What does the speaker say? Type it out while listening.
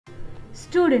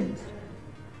Students,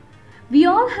 we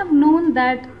all have known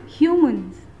that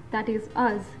humans, that is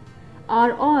us,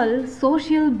 are all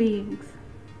social beings.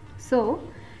 So,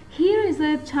 here is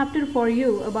a chapter for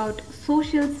you about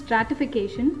social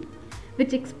stratification,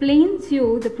 which explains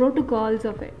you the protocols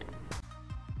of it.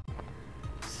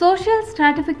 Social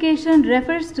stratification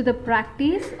refers to the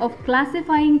practice of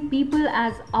classifying people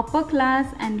as upper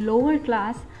class and lower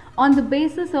class on the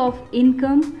basis of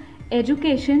income,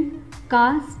 education,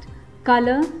 caste,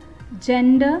 color,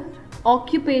 gender,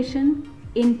 occupation,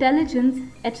 intelligence,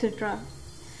 etc.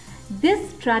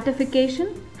 This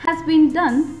stratification has been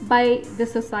done by the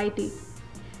society.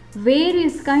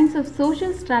 Various kinds of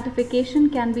social stratification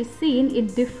can be seen in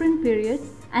different periods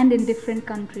and in different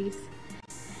countries.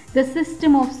 The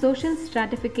system of social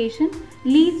stratification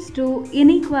leads to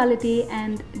inequality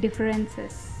and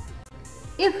differences.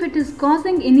 If it is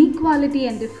causing inequality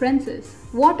and differences,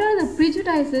 what are the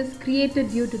prejudices created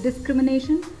due to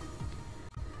discrimination?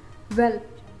 Well,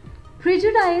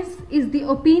 prejudice is the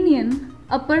opinion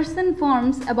a person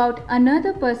forms about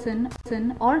another person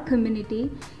or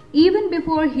community even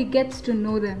before he gets to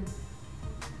know them.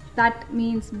 That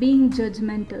means being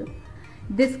judgmental.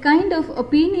 This kind of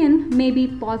opinion may be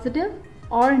positive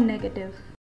or negative.